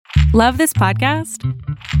Love this podcast?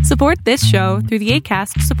 Support this show through the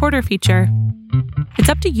Acast supporter feature. It's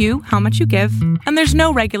up to you how much you give, and there's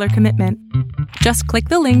no regular commitment. Just click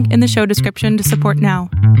the link in the show description to support now.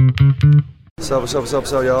 What's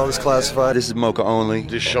up, y'all? It's Classified. This is Mocha Only.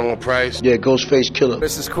 This is Sean Price. Yeah, Ghostface Killer.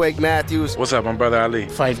 This is Quake Matthews. What's up, my brother Ali?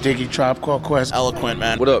 Fife Diggy, Tribe Called Quest. Eloquent,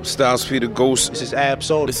 man. What up, Styles P, the Ghost? This is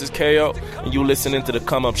Ab-Soul. This is KO. And you listening to The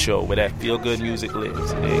Come Up Show, where that feel-good music lives.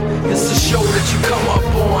 It's the show that you come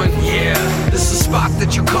up on, yeah. This is the spot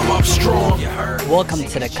that you come up strong. Welcome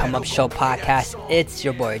to The Come Up Show podcast. It's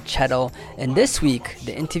your boy Cheto. And this week,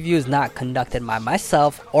 the interview is not conducted by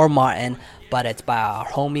myself or Martin, but it's by our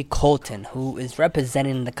homie Colton, who is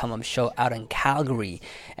representing the Come Up Show out in Calgary.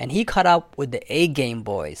 And he caught up with the A-Game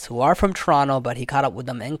boys, who are from Toronto, but he caught up with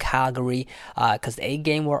them in Calgary because the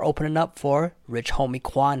A-Game were opening up for Rich Homie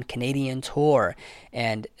Quan Canadian tour.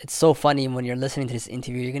 And it's so funny when you're listening to this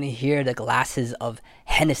interview, you're going to hear the glasses of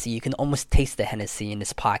Hennessy. You can almost taste the Hennessy in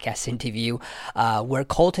this podcast interview, where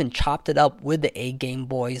Colton chopped it up with the A-Game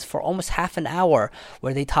boys for almost half an hour,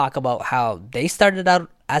 where they talk about how they started out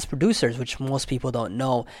as producers, which most people don't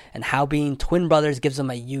know, and how being twin brothers gives them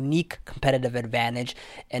a unique competitive advantage,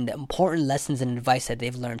 and the important lessons and advice that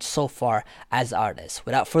they've learned so far as artists.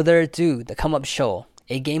 Without further ado, the Come Up Show,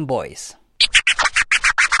 A-Game Boys.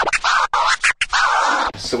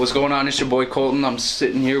 So what's going on? It's your boy Colton. I'm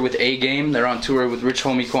sitting here with A-Game. They're on tour with Rich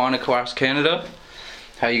Homie Quan across Canada.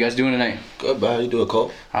 How you guys doing tonight? Good, man. How you doing,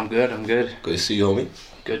 Cole? I'm good. Good to see you, homie.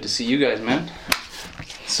 Good to see you guys, man.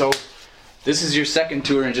 So this is your second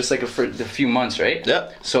tour in just like a few months, right?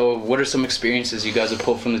 Yep. So what are some experiences you guys have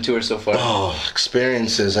pulled from the tour so far? Oh,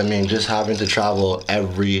 experiences. I mean, just having to travel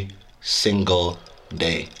every single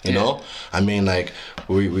day, you know? I mean, like,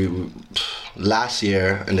 we last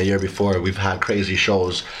year and the year before, we've had crazy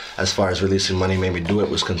shows as far as Releasing Money Made Me Do It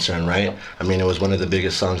was concerned, right? I mean, it was one of the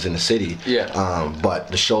biggest songs in the city. Yeah. But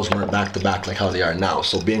the shows weren't back to back like how they are now.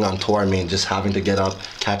 So being on tour, I mean, just having to get up,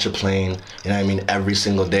 catch a plane, you know what I mean, every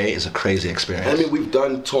single day is a crazy experience. I mean, we've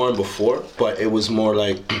done touring before, but it was more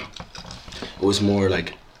like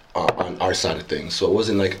on our side of things, so it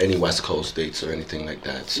wasn't like any West Coast dates or anything like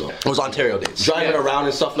that. So it was Ontario dates. Driving around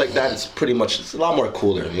and stuff like that, it's a lot more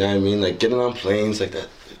cooler. You know what I mean? Like getting on planes like that,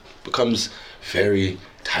 it becomes very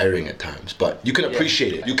tiring at times. But you can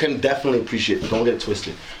appreciate it. You can definitely appreciate it. Don't get it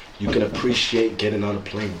twisted. You can appreciate getting on a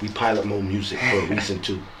plane. We pilot more music for a reason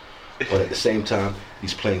too. But at the same time,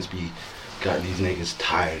 these planes got these niggas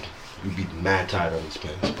tired. We be mad tired on these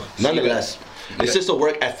planes. But nonetheless, it's just a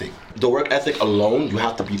work ethic. The work ethic alone, you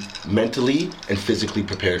have to be mentally and physically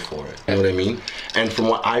prepared for it. You know what I mean? And from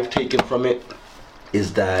what I've taken from it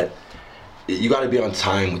is that you got to be on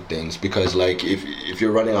time with things, because like if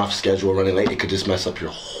you're running off schedule, running late, it could just mess up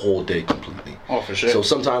your whole day completely. Oh, for sure. So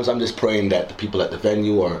sometimes I'm just praying that the people at the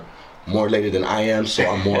venue are more later than I am, so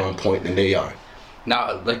I'm more on point than they are.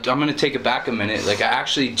 Now, like, I'm gonna take it back a minute. Like, I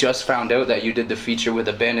actually just found out that you did the feature with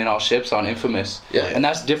Abandon All Ships on Infamous. Yeah. And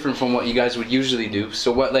that's different from what you guys would usually do.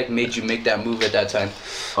 So what, like, made you make that move at that time?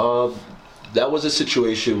 That was a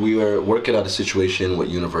situation, we were working out a situation with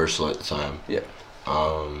Universal at the time. Yeah.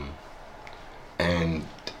 And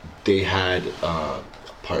they had a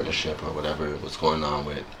partnership or whatever was going on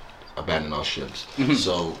with Abandon All Ships. Mm-hmm.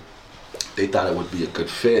 So they thought it would be a good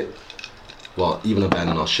fit. Well, even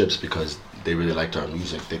Abandon All Ships, because they really liked our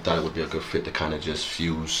music. They thought it would be a good fit to kind of just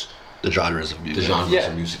fuse the genres of music.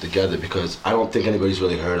 Of music together, because I don't think anybody's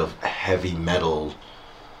really heard of heavy metal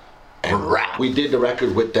and rap. We did the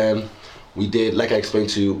record with them. We did, like I explained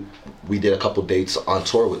to you, we did a couple dates on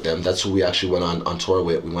tour with them. That's who we actually went on tour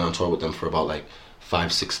with. We went on tour with them for about like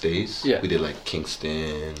 5-6 days. Yeah. We did like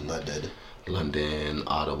Kingston, London,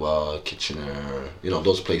 Ottawa, Kitchener, you know,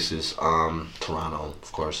 those places. Toronto,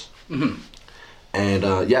 of course. Mm-hmm. And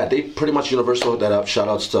they pretty much Universal hooked that up. Shout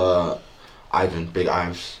outs to Ivan, Big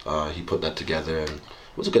Ives. He put that together, and it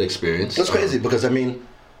was a good experience. It's crazy because, I mean,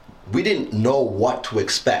 we didn't know what to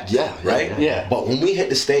expect. Right? Yeah. But when we hit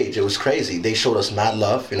the stage, it was crazy. They showed us mad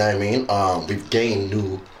love, you know what I mean? We've gained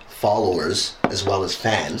new followers as well as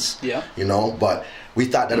fans. Yeah. You know, but we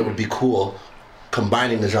thought that it would be cool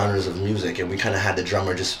combining the genres of music, and we kind of had the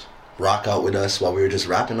drummer just rock out with us while we were just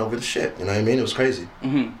rapping over the shit. You know what I mean? It was crazy.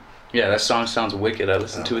 Mm-hmm. Yeah, that song sounds wicked. I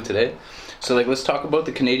listened to it today. So, like, let's talk about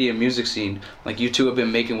the Canadian music scene. Like, you two have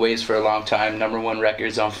been making waves for a long time, #1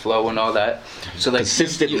 records on Flow and all that. So, like,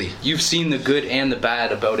 consistently, you've seen the good and the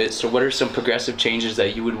bad about it. So, what are some progressive changes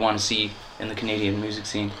that you would want to see in the Canadian music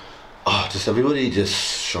scene? Oh, just everybody just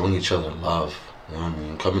showing each other love. You know what I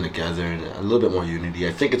mean? Coming together and a little bit more unity.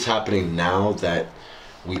 I think it's happening now that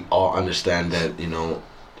we all understand that, you know,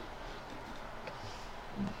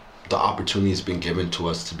 the opportunity's been given to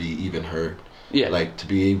us to be even heard. Yeah. Like to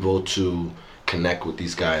be able to connect with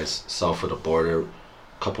these guys south of the border a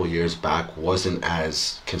couple years back wasn't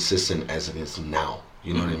as consistent as it is now.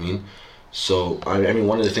 You know what I mean? So I mean,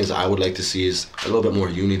 one of the things I would like to see is a little bit more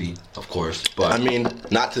unity, of course. But I mean,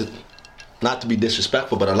 not to be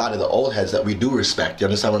disrespectful, but a lot of the old heads that we do respect, you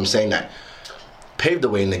understand what I'm saying, that paved the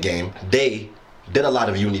way in the game, they did a lot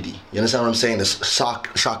of unity. You understand what I'm saying? This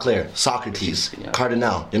Choclair, Socrates,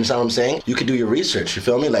 Cardinal. You understand what I'm saying? You could do your research, you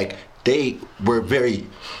feel me? Like, they were very,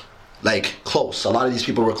 like, close. A lot of these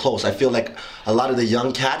people were close. I feel like a lot of the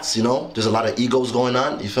young cats, you know, there's a lot of egos going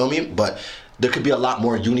on, you feel me? But there could be a lot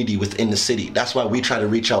more unity within the city. That's why we try to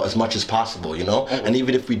reach out as much as possible, you know? And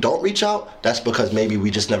even if we don't reach out, that's because maybe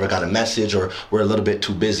we just never got a message or we're a little bit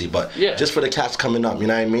too busy. But just for the cats coming up, you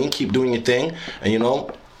know what I mean? Keep doing your thing, and, you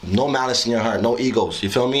know, no malice in your heart, no egos, you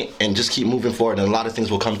feel me? And just keep moving forward, and a lot of things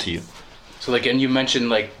will come to you. So, like, and you mentioned,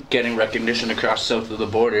 like, getting recognition across south of the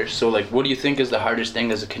border. So, like, what do you think is the hardest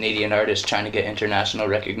thing as a Canadian artist trying to get international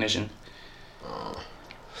recognition?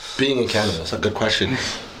 Being in Canada, that's a good question.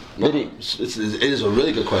 No, it is a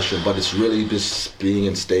really good question, but it's really just being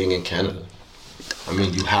and staying in Canada. I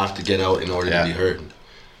mean, you have to get out in order to be heard.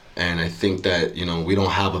 And I think that, you know, we don't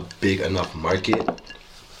have a big enough market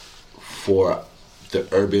for the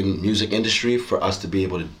urban music industry for us to be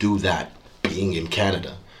able to do that being in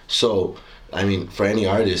Canada. So, I mean, for any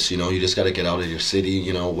artist, you know, you just got to get out of your city,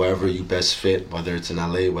 you know, wherever you best fit, whether it's in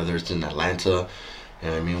LA, whether it's in Atlanta, you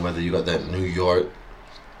know what I mean, whether you got that New York,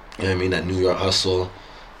 you know what I mean, that New York hustle,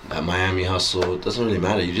 that Miami hustle, it doesn't really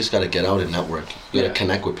matter. You just got to get out and network. You got to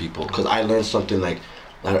connect with people. Because I learned something, like,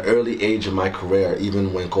 at an early age in my career,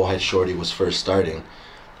 even when Go Ahead Shorty was first starting,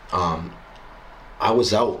 I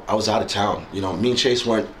was out of town. You know, me and Chase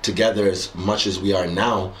weren't together as much as we are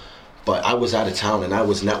now, but I was out of town and I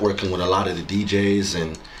was networking with a lot of the DJs,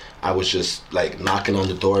 and I was just like knocking on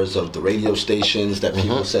the doors of the radio stations that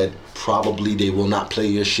people said probably they will not play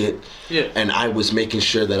your shit. Yeah. And I was making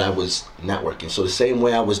sure that I was networking. So the same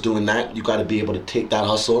way I was doing that, you got to be able to take that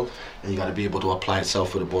hustle and you got to be able to apply it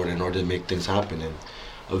south of the border in order to make things happen. And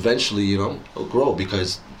eventually, you know, it'll grow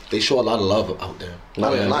because they show a lot of love out there.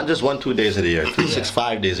 Not just 1-2 days of the year,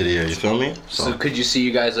 3-6-5 days of the year, you feel me? So could you see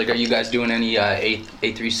you guys, like, are you guys doing any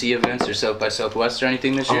A3C events or South by Southwest or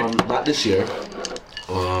anything this year? Not this year.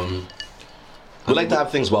 We like to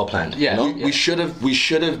have things well planned. Yeah, you know? we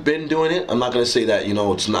should have been doing it. I'm not gonna say that, you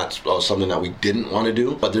know, it's not something that we didn't want to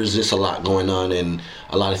do, but there's just a lot going on and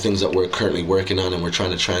a lot of things that we're currently working on, and we're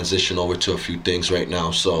trying to transition over to a few things right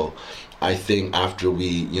now. So I think after we,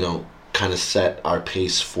 you know, kind of set our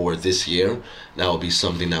pace for this year, that will be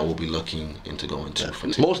something that we'll be looking into going to.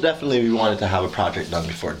 Yeah. Most definitely, we wanted to have a project done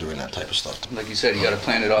before doing that type of stuff. Like you said, you got to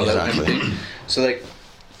plan it all out and everything. So, like,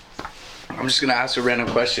 I'm just gonna ask a random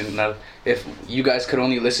question. Now, if you guys could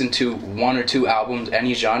only listen to 1 or 2 albums,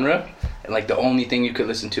 any genre, and like the only thing you could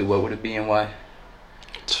listen to, what would it be and why?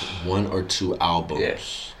 1 or 2 albums.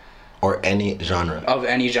 Yes. Or any genre. Of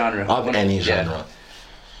any genre. Of any genre.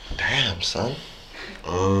 Damn, son.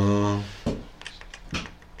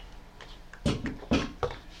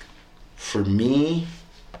 For me,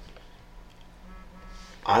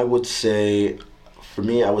 I would say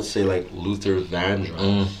like Luther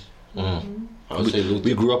Vandross. I would say Luther.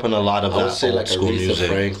 We grew up in a lot of that old like school Aretha music.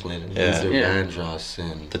 Franklin and Luther Vandross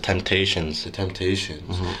and The Temptations.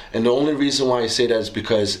 And the only reason why I say that is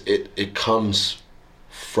because it comes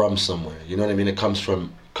from somewhere. You know what I mean? It comes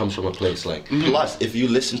from a place like. Plus, if you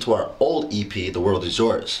listen to our old EP, The World Is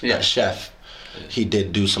Yours, that Chef, he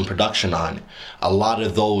did do some production on. A lot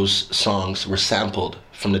of those songs were sampled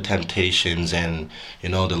from The Temptations and, you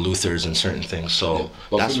know, the Luthers and certain things. So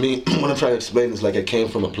but for me, what I'm trying to explain is like it came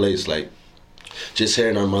from a place like just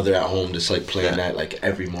hearing our mother at home just like playing that like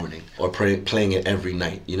every morning or playing it every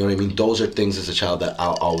night. You know what I mean? Those are things as a child that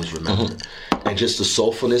I'll always remember. And just the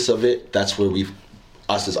soulfulness of it, that's where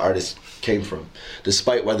us as artists came from.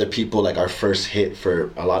 Despite whether people, like, our first hit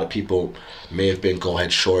for a lot of people may have been Go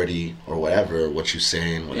Ahead Shorty or whatever, What You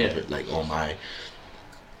Saying, whatever, like Oh My.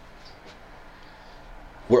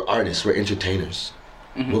 We're artists, we're entertainers.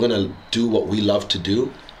 We're gonna do what we love to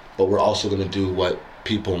do, but we're also gonna do what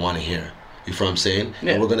people want to hear. You feel what I'm saying?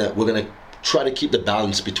 Yeah. And we're gonna try to keep the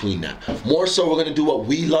balance between that. More so, we're gonna do what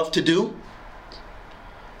we love to do,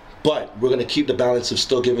 but we're gonna keep the balance of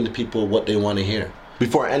still giving the people what they want to hear.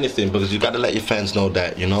 Before anything, because you got to let your fans know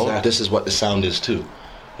that, you know, this is what the sound is too.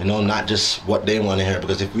 You know, not just what they want to hear.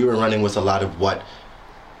 Because if we were running with a lot of what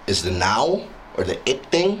is the now or the it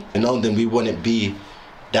thing, you know, then we wouldn't be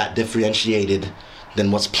that differentiated than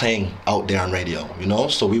what's playing out there on radio, you know?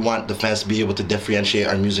 So we want the fans to be able to differentiate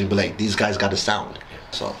our music, be like, these guys got a sound.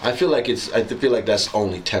 So I feel like that's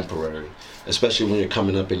only temporary, especially when you're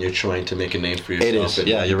coming up and you're trying to make a name for yourself. It is. And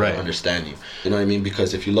Yeah, you're right. Understand you. You know what I mean?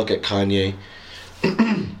 Because if you look at Kanye,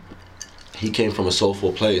 he came from a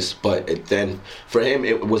soulful place, but then for him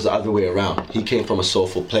it was the other way around. He came from a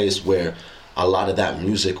soulful place where a lot of that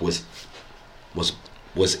music was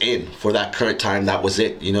in for that current time. That was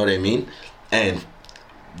it. You know what I mean? And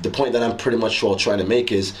the point that I'm pretty much sure trying to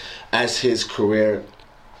make is, as his career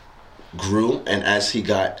grew and as he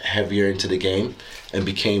got heavier into the game and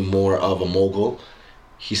became more of a mogul,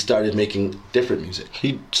 he started making different music.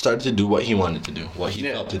 he started to do what he wanted to do, what he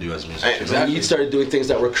felt to do as a musician. And he started doing things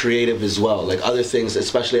that were creative as well, like other things,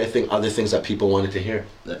 especially I think other things that people wanted to hear.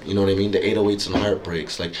 You know what I mean? The 808s and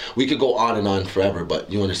heartbreaks. Like, we could go on and on forever,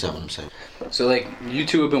 but you understand what I'm saying. So like, you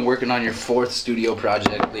two have been working on your 4th studio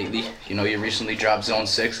project lately. You know, you recently dropped Zone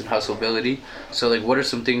 6 and Hustleability. So like, what are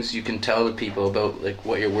some things you can tell the people about like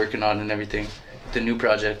what you're working on and everything? The new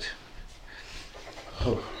project.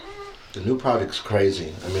 The new project's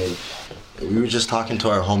crazy. I mean, we were just talking to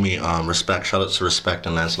our homie, Respect. Shout out to Respect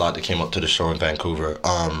and Lancelot that came up to the show in Vancouver.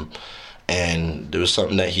 And there was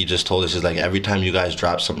something that he just told us, is like, every time you guys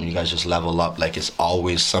drop something, you guys just level up. Like, it's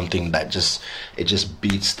always something that just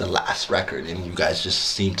beats the last record, and you guys just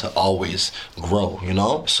seem to always grow, you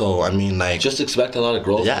know? So, I mean, like, just expect a lot of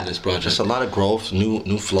growth in this project. Just a lot of growth,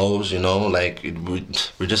 new flows, you know? Like,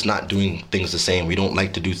 we're just not doing things the same. We don't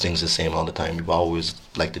like to do things the same all the time. We've always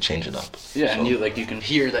like to change it up. Yeah, so. And you can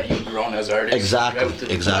hear that you've grown as artists. Exactly.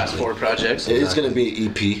 The last 4 projects. It is going to be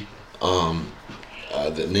an EP.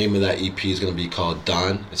 The name of that EP is going to be called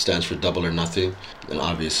Dawn. It stands for Double or Nothing. And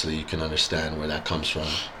obviously you can understand where that comes from.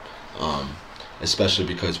 Especially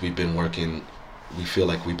because we feel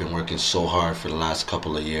like we've been working so hard for the last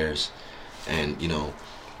couple of years. And, you know,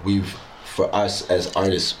 for us as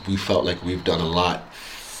artists, we felt like we've done a lot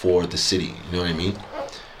for the city. You know what I mean?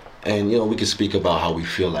 And, you know, we can speak about how we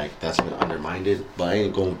feel like that's been undermined, but I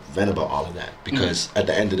ain't going to vent about all of that. Because at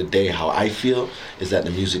the end of the day, how I feel is that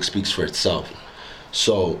the music speaks for itself.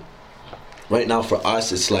 So, right now for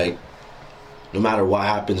us, it's like, no matter what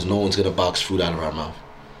happens, no one's going to box food out of our mouth.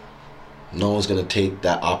 No one's going to take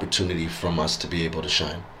that opportunity from us to be able to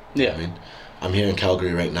shine. Yeah. You know what I mean? I'm here in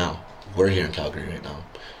Calgary right now. We're here in Calgary right now.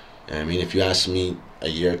 And I mean, if you asked me a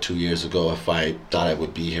year, 2 years ago, if I thought I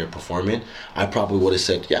would be here performing, I probably would have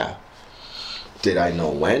said, yeah. Did I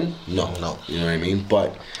know when? No. You know what I mean?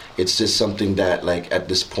 But it's just something that, like, at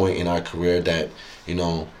this point in our career that, you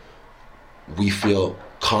know, we feel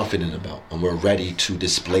confident about, and we're ready to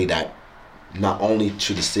display that not only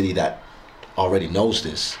to the city that already knows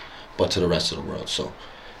this, but to the rest of the world. So,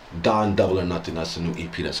 Dawn, Double or Nothing, that's the new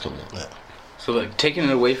EP that's coming out. Yeah. So, like, taking it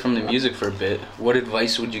away from the music for a bit, what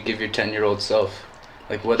advice would you give your 10-year-old self?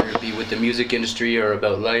 Like, whether it be with the music industry or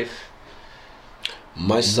about life?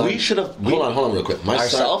 My son... Hold on real quick. My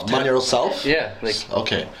 10-year-old self? Yeah.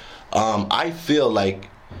 Okay. I feel like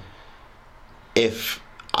if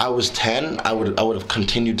I was 10, I would have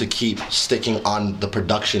continued to keep sticking on the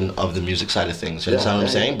production of the music side of things. You understand what I'm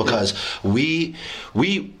saying? Because we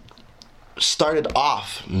started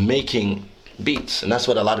off making beats, and that's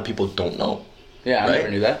what a lot of people don't know. Yeah, I never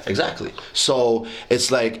knew that. Exactly. So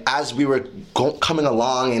it's like, as we were coming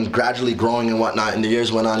along and gradually growing and whatnot, and the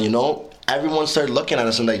years went on, you know, everyone started looking at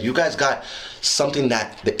us and like, you guys got something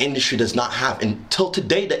that the industry does not have. Until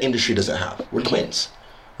today, the industry doesn't have. We're twins.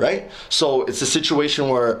 Right? So it's a situation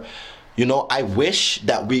where, you know, I wish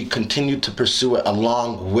that we continued to pursue it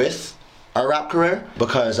along with our rap career,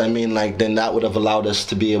 because I mean, like, then that would have allowed us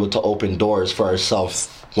to be able to open doors for ourselves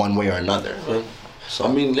one way or another. Right. So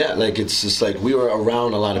I mean, yeah, like, it's just like we were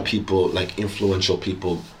around a lot of people, like influential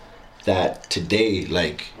people that today,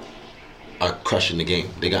 like, are crushing the game.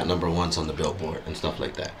 They got number ones on the Billboard and stuff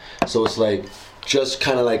like that. So it's like just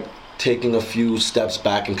kind of like taking a few steps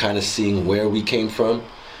back and kind of seeing where we came from.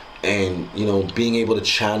 And, you know, being able to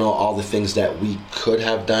channel all the things that we could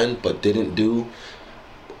have done but didn't do.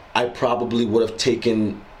 I probably would have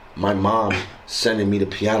taken my mom sending me to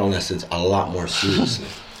piano lessons a lot more seriously.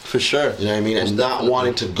 For sure. You know what I mean? And not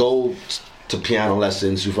wanting to go to piano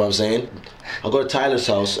lessons, you know what I'm saying? I'll go to Tyler's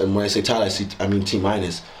house, and when I say Tyler, I mean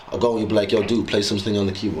T-Minus. I'll go and he'll be like, yo, dude, play something on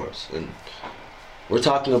the keyboards. And we're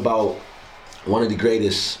talking about one of the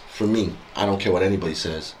greatest, for me, I don't care what anybody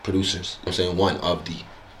says, producers. I'm saying one of the.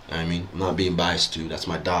 I mean, I'm not being biased to, that's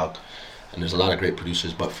my dog. And there's a lot of great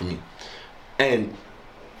producers, but for me. And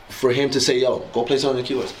for him to say, yo, go play something on the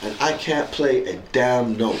keyboards. And I can't play a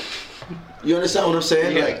damn note. You understand what I'm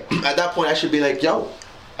saying? Yeah. Like, at that point, I should be like, yo.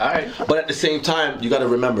 All right. But at the same time, you got to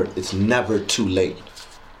remember, it's never too late.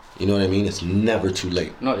 You know what I mean? It's never too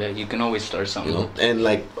late. No, yeah, you can always start something. You know, and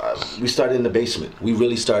like we started in the basement. We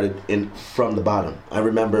really started from the bottom. I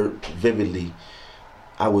remember vividly.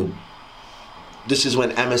 This is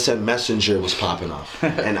when MSN Messenger was popping off,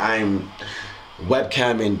 and I'm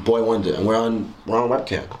webcamming Boy Wonder, and we're on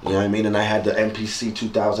webcam. You know what I mean? And I had the MPC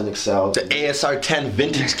 2000 XL, the ASR 10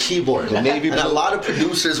 vintage keyboard. The navy and a lot of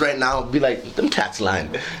producers right now be like, them cats lying.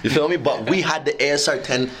 You feel me? But we had the ASR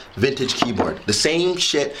 10 vintage keyboard. The same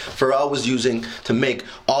shit Pharrell was using to make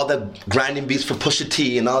all the grinding beats for Pusha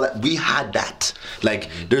T and all that. We had that. Like,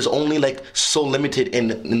 there's only like so limited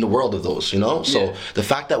in the world of those, you know? So the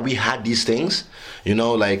fact that we had these things, you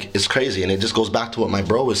know, like, it's crazy. And it just goes back to what my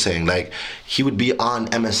bro was saying. Like, he would be on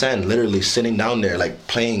MSN, literally sitting down there, like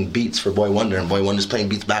playing beats for Boy Wonder, and Boy Wonder's playing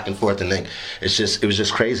beats back and forth, and like it was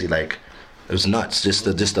just crazy. Like, it was nuts. Just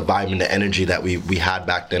the vibe and the energy that we had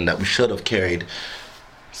back then that we should have carried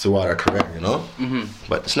throughout our career, you know.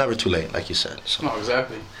 But it's never too late, like you said. So. No,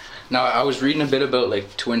 exactly. Now, I was reading a bit about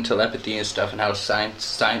like twin telepathy and stuff, and how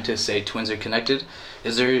scientists say twins are connected.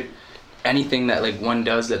 Is there anything that like one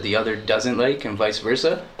does that the other doesn't like, and vice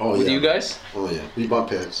versa with you guys? Oh yeah, we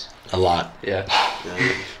bump heads a lot. Yeah.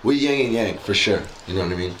 We yin and yang for sure. You know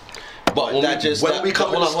what I mean? But that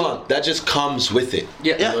just comes with it.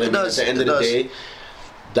 Yeah, you know it does. At the end of the day,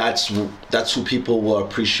 that's who people will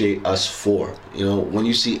appreciate us for. You know, when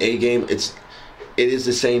you see A Game, it is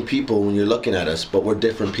the same people when you're looking at us, but we're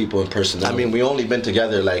different people in personality. I mean, we only been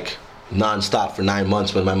together like non-stop for 9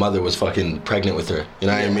 months when my mother was fucking pregnant with her. You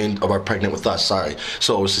know what I mean? Or pregnant with us, sorry.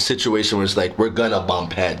 So it's a situation where it's like, we're gonna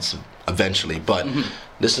bump heads eventually, but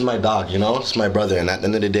this is my dog, you know? It's my brother, and at the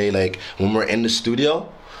end of the day, like, when we're in the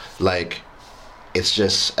studio, like, it's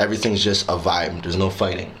just, everything's just a vibe. There's no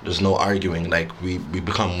fighting, there's no arguing. Like, we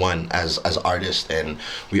become one as artists, and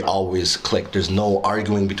we always click. There's no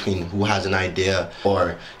arguing between who has an idea,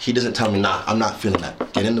 or he doesn't tell me, nah, I'm not feeling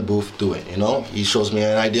that. Get in the booth, do it, you know? He shows me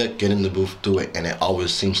an idea, get in the booth, do it, and it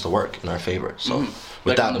always seems to work in our favor. So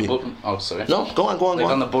with like that sorry. No, go on. Like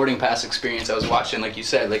on the boarding pass experience, I was watching, like you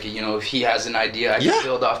said, like, you know, if he has an idea, I can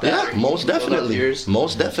build off that. Yeah, most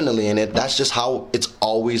definitely, and that's just how it's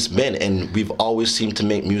always been, and we've always seemed to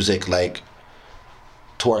make music like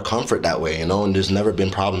to our comfort that way, you know. And there's never been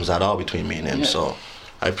problems at all between me and him. So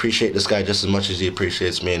I appreciate this guy just as much as he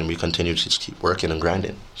appreciates me, and we continue to just keep working and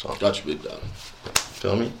grinding. So that's big dog.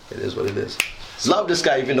 Feel me? It is what it is. Love this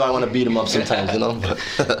guy, even though I want to beat him up sometimes, you know.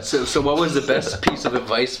 But so what was the best piece of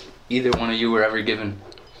advice either one of you were ever given?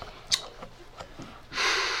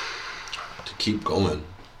 To keep going.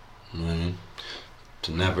 You know what I mean?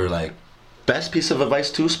 To never, like... Best piece of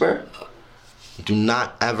advice too, Spur? Do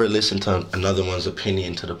not ever listen to another one's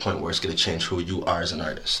opinion to the point where it's going to change who you are as an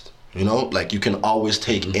artist. You know? Like, you can always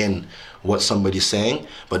take in what somebody's saying,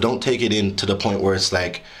 but don't take it in to the point where it's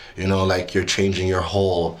like, you know, like you're changing your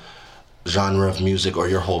whole genre of music or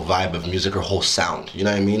your whole vibe of music or whole sound. You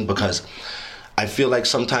know what I mean? Because I feel like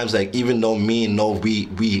sometimes, like, even though me and Nove,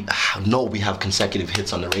 we know we have consecutive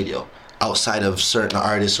hits on the radio outside of certain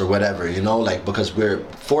artists or whatever, you know, like, because we're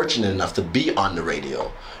fortunate enough to be on the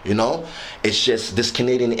radio, you know. It's just this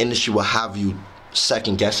Canadian industry will have you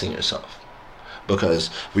second guessing yourself,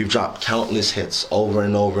 because we've dropped countless hits over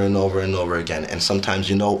and over and over and over again, and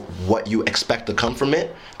sometimes, you know, what you expect to come from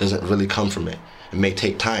it doesn't really come from it. It may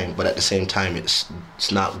take time, but at the same time, it's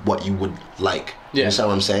not what you would like. You understand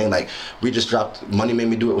what I'm saying? Like, we just dropped Money Made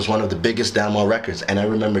Me Do It. Was one of the biggest damn well records, and I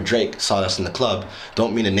remember Drake saw us in the club.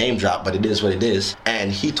 Don't mean to name drop, but it is what it is.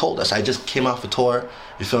 And he told us, I just came off a tour,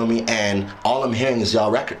 you feel me, and all I'm hearing is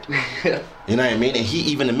y'all record. You know what I mean? And he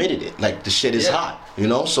even admitted it, like, the shit is hot, you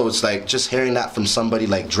know? So it's like, just hearing that from somebody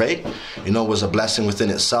like Drake, you know, was a blessing within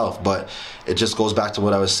itself. But it just goes back to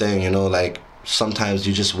what I was saying, you know, like, sometimes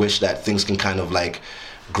you just wish that things can kind of like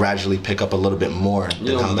gradually pick up a little bit more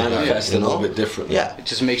than how they manifest a little bit different. Yeah, it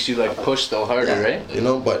just makes you like push still harder, right? You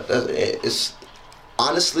know, but it's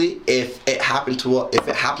honestly, if it happened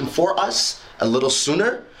for us a little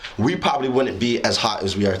sooner, we probably wouldn't be as hot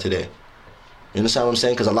as we are today. You understand what I'm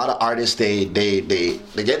saying? Because a lot of artists, they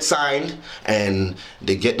get signed and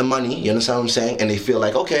they get the money. You understand what I'm saying? And they feel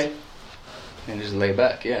like, okay, and just lay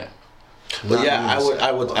back, yeah. But yeah,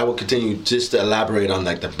 I would continue just to elaborate on,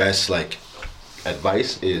 like, the best, like,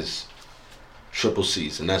 advice is triple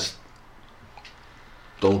C's, and that's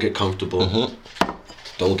don't get comfortable,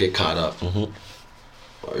 don't get caught up,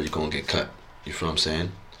 or you're gonna get cut. You feel what I'm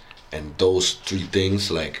saying? And those three things,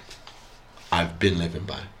 like, I've been living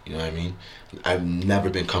by. You know what I mean? I've never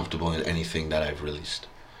been comfortable in anything that I've released.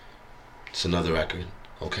 It's another record,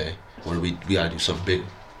 okay? Or we gotta do something big.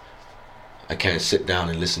 I can't sit down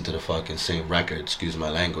and listen to the fucking same record, excuse my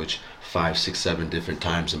language, 5, 6, 7 different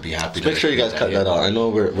times and be happy. Make sure you guys cut that out. I know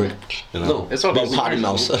we're no, it's all being potty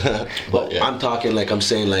mouse. But I'm talking like I'm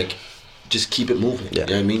saying like just keep it moving. Yeah. You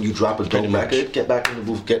know what I mean? You drop a dope record, get back in the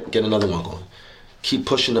booth, get another one going. Keep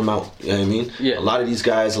pushing them out. You know what I mean? Yeah. A lot of these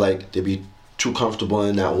guys like they be too comfortable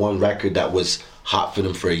in that one record that was hot for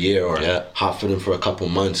them for a year or hot for them for a couple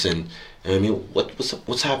months, and you know what I mean,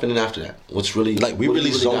 what's happening after that? What's really like we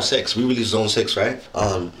released Zone 6. We released Zone 6, right?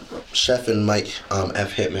 Chef and Mike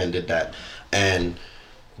F Hitman did that, and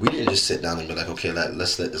we didn't just sit down and be like, okay,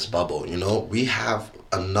 let's let this bubble. You know, we have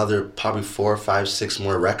another probably 4, 5, 6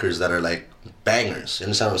 more records that are like bangers. You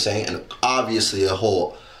understand what I'm saying? And obviously a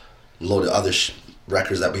whole load of other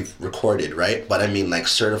records that we've recorded, right? But I mean, like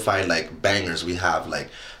certified like bangers. We have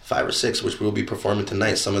like 5 or 6 which we'll be performing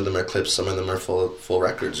tonight. Some of them are clips, some of them are full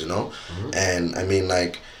records, you know. And I mean,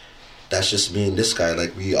 like that's just me and this guy.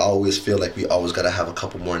 Like we always feel like we always gotta have a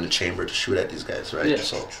couple more in the chamber to shoot at these guys, right?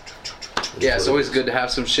 So it's always good to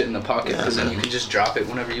have some shit in the pocket because then you can just drop it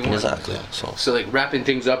whenever you want. Exactly. So like wrapping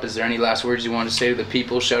things up, is there any last words you want to say to the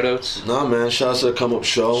people? Shout outs? No, man. Shout out to the Come Up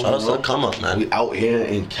Show. Shout out to the Come Up, man. We out here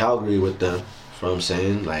in Calgary with them. You know what I'm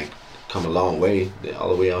saying? Like come a long way. They're all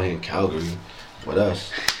the way out here in Calgary with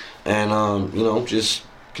us. And you know, just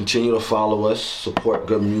continue to follow us, support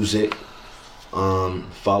good music.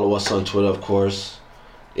 Follow us on Twitter, of course.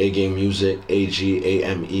 A Game Music,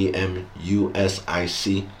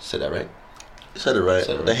 AGAMEMUSIC. Said that right? You said it right.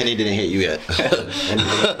 The Henny didn't hit you yet.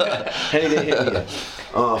 Henny didn't hit me yet.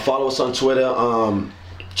 Follow us on Twitter.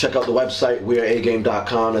 Check out the website,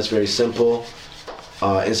 weareagame.com. That's very simple.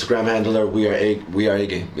 Instagram handler, we are A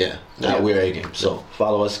Game. Yeah, we are A Game. So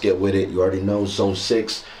follow us, get with it. You already know Zone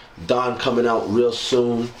 6. Don coming out real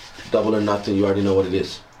soon. Double or Nothing. You already know what it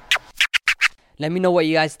is. Let me know what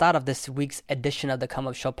you guys thought of this week's edition of the Come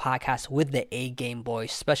Up Show podcast with the A Game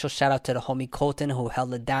Boys. Special shout out to the homie Colton who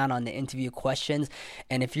held it down on the interview questions.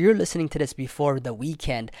 And if you're listening to this before the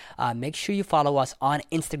weekend, make sure you follow us on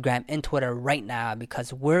Instagram and Twitter right now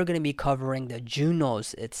because we're going to be covering the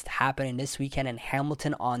Junos. It's happening this weekend in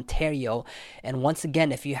Hamilton, Ontario. And once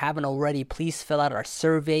again, if you haven't already, please fill out our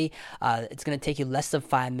survey. It's going to take you less than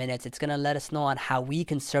 5 minutes. It's going to let us know on how we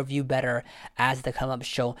can serve you better as the Come Up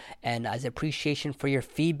Show. And as appreciation for your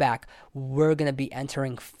feedback, we're going to be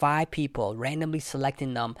entering 5 people, randomly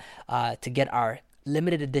selecting them to get our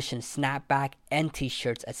limited edition snapback and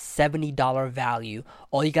t-shirts at $70 value.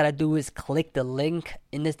 All you got to do is click the link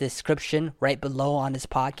in this description right below on this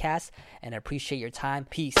podcast, and I appreciate your time.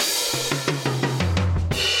 Peace.